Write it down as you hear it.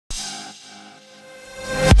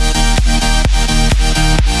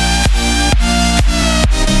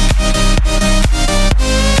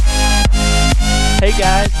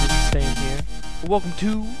welcome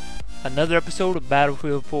to another episode of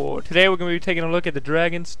Battlefield 4. Today we're going to be taking a look at the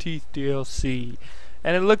Dragons Teeth DLC.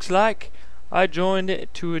 And it looks like I joined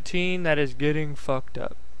it to a team that is getting fucked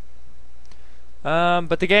up.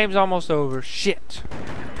 But the game's almost over. Shit.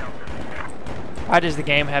 Why does the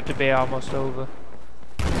game have to be almost over?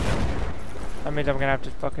 That means I'm going to have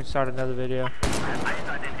to fucking start another video.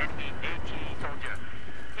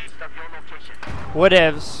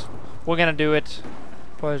 Whatevs. We're going to do it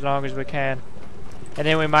for as long as we can. And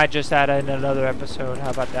then we might just add in another episode.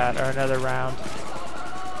 How about that? Or another round.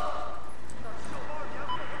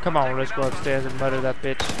 Come on, let's go upstairs and murder that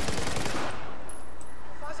bitch.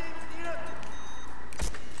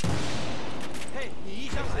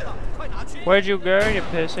 Where'd you go, you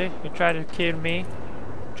pissy? You tried to kill me?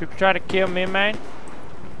 Did you try to kill me, man?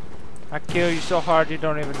 I kill you so hard you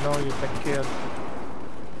don't even know you've been killed.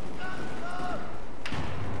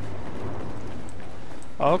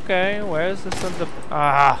 Okay, where's the sons of...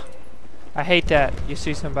 Ah! I hate that. You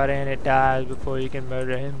see somebody and it dies before you can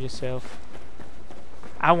murder him yourself.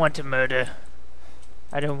 I want to murder.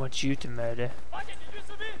 I don't want you to murder.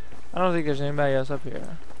 I don't think there's anybody else up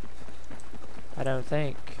here. I don't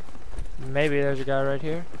think. Maybe there's a guy right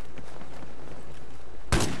here.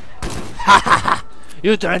 Ha ha ha!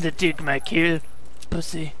 You're trying to take my kill,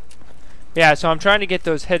 pussy. Yeah, so I'm trying to get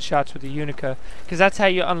those headshots with the Unica, because that's how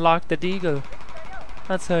you unlock the deagle.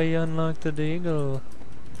 That's how you unlock the deagle.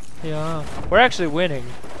 Yeah. We're actually winning.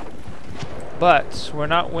 But we're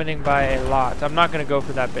not winning by a lot. I'm not going to go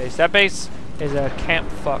for that base. That base is a camp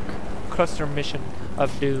fuck cluster mission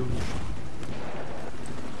of doom.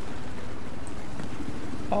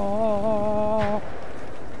 Oh.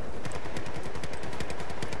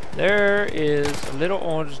 There is a little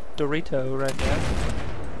orange Dorito right there.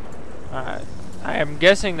 Alright. I am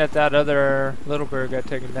guessing that other little bird got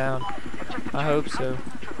taken down. I hope so.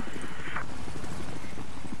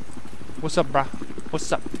 What's up, brah?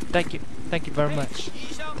 What's up? Thank you. Thank you very much.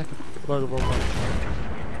 Thank you very much.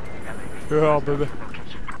 Yeah, baby.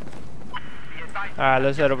 Alright,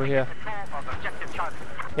 let's head over here.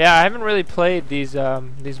 Yeah, I haven't really played these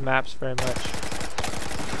maps very much.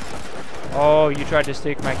 Oh, you tried to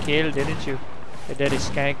stick my kill, didn't you? You dirty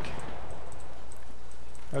skank.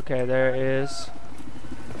 Okay, there is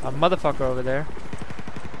a motherfucker over there.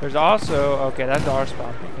 There's also... Okay, that's our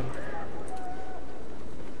spawn picking.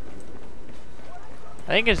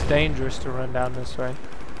 I think it's dangerous to run down this way.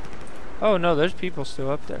 Oh no, there's people still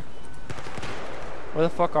up there. Where the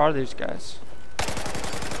fuck are these guys?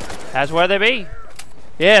 That's where they be.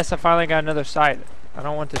 Yes, I finally got another sight. I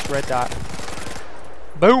don't want this red dot.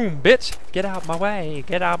 Boom, bitch! Get out my way!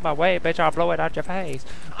 Get out my way, bitch! I'll blow it out your face.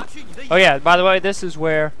 Oh yeah, by the way, this is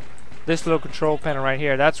where this little control panel right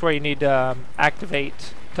here. That's where you need to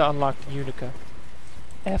activate to unlock the Unica.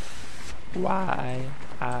 FYI.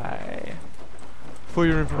 For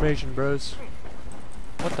your information, bros.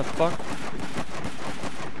 What the fuck?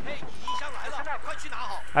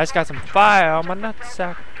 I just got some fire on my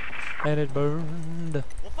nutsack, and it burned.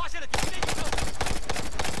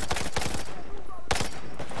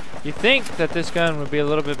 You think that this gun would be a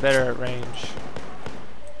little bit better at range,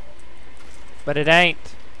 but it ain't.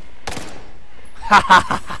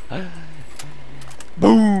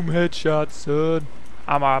 Boom! Headshot, son.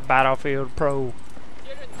 I'm a Battlefield pro.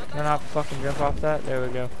 Can I fucking jump off that? There we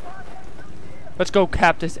go. Let's go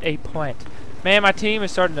cap this 8 point. Man, my team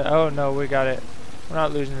is starting to... Oh no, we got it. We're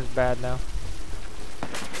not losing as bad now.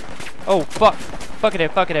 Oh fuck! Fuck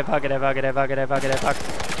it, fuck it, fuck it, fuck it, fuck it, fuck it, fuck it.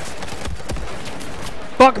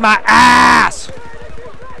 Fuck my ass!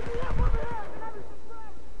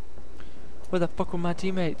 Where the fuck were my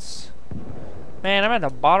teammates? Man, I'm at the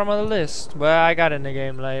bottom of the list. Well, I got in the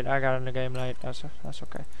game late. That's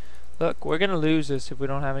okay. Look, we're gonna lose this if we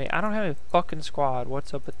don't have any. I don't have a fucking squad.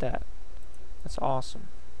 What's up with that? That's awesome.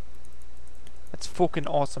 That's fucking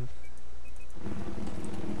awesome.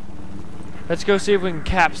 Let's go see if we can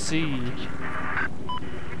cap C.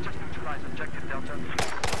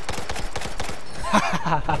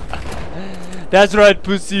 That's right,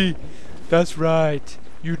 pussy. That's right.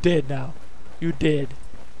 You dead now. You dead.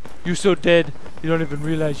 You so dead, you don't even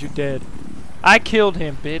realize you dead. I killed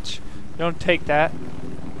him, bitch. Don't take that.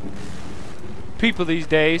 People these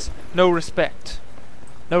days, no respect.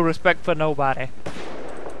 No respect for nobody.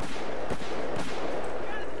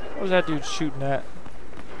 What was that dude shooting at?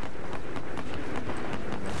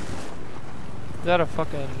 Is that a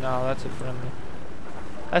fucking... No, that's a friendly.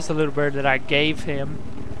 That's the little bird that I gave him.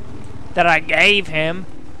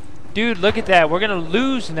 Dude, look at that. We're gonna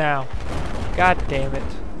lose now. God damn it.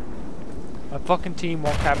 My fucking team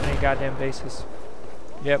won't cap any goddamn bases.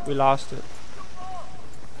 Yep, we lost it.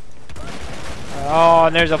 Oh,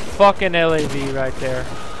 and there's a fucking LAV right there.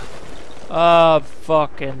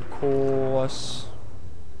 Fucking course.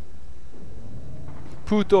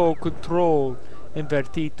 Puto control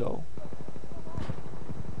invertido.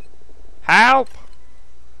 Help!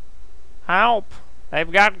 Help!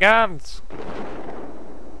 They've got guns.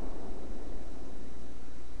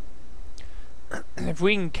 If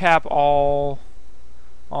we can cap all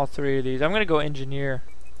three of these, I'm gonna go engineer.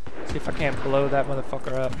 See if I can't blow that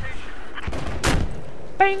motherfucker up.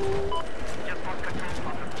 Bang!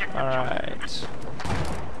 Alright.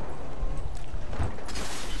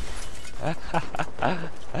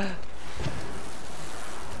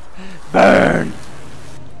 Burn!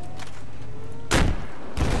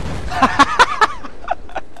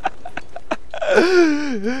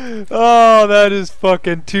 Oh, that is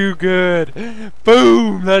fucking too good.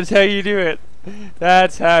 Boom! That's how you do it.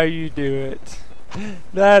 That's how you do it.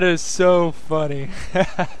 That is so funny.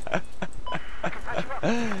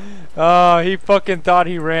 Oh, he fucking thought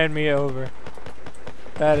he ran me over.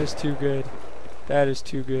 That is too good. That is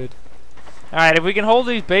too good. Alright, if we can hold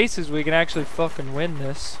these bases, we can actually fucking win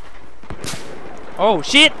this. Oh,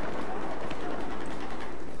 shit!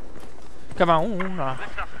 Come on. Come on.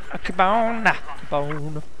 Come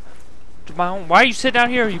on. Come on. Why are you sitting down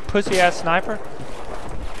here, you pussy-ass sniper?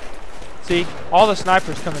 See, all the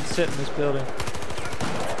snipers come and sit in this building.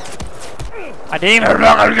 I didn't even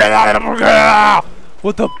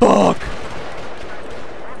what the fuck?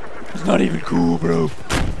 It's not even cool, bro.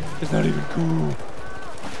 It's not even cool.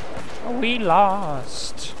 We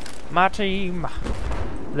lost. My team.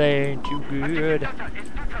 They ain't too good.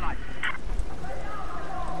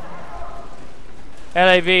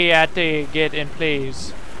 LAV at the get in,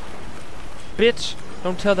 please. Bitch,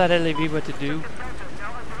 don't tell that LAV what to do.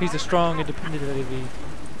 He's a strong, independent LAV.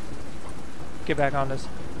 Get back on this.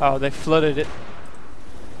 Oh, they flooded it.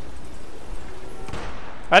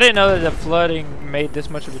 I didn't know that the flooding made this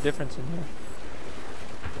much of a difference in here.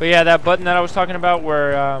 But yeah, that button that I was talking about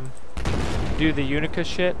where do the Unica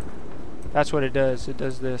shit, that's what it does. It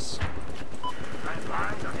does this.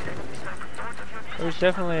 There's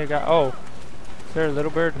definitely a guy. Oh, is there a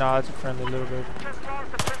little bird? No, it's a friendly little bird.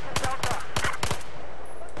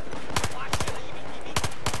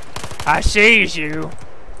 I seize you,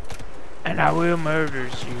 and I will murder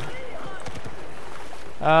you.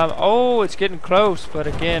 Oh, it's getting close, but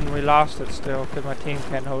again, we lost it still because my team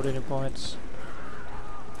can't hold any points.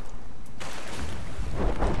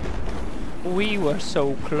 We were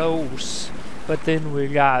so close, but then we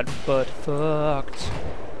got butt fucked.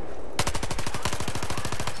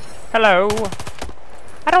 Hello.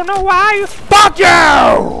 I don't know why you. Fuck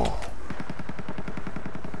you!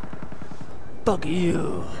 Fuck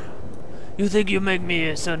you. You think you make me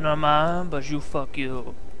a son of mine, but you fuck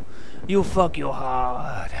you. You fuck you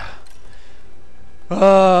hard.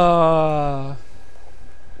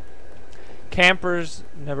 Campers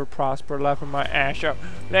never prosper. Laughing my ass off.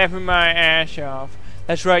 Laughing my ass off.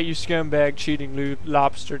 That's right, you scumbag cheating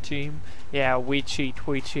lobster team. Yeah, we cheat.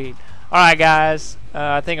 We cheat. Alright, guys.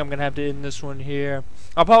 I think I'm going to have to end this one here.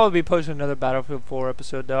 I'll probably be posting another Battlefield 4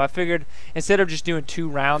 episode, though. I figured instead of just doing 2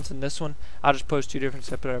 rounds in this one, I'll just post 2 different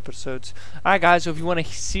separate episodes. Alright, guys, so if you want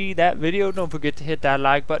to see that video, don't forget to hit that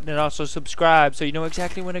like button and also subscribe so you know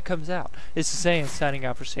exactly when it comes out. This is Saiyan signing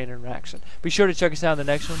out for Saiyan Interaction. Be sure to check us out in the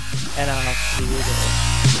next one, and I'll see you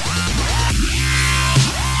there.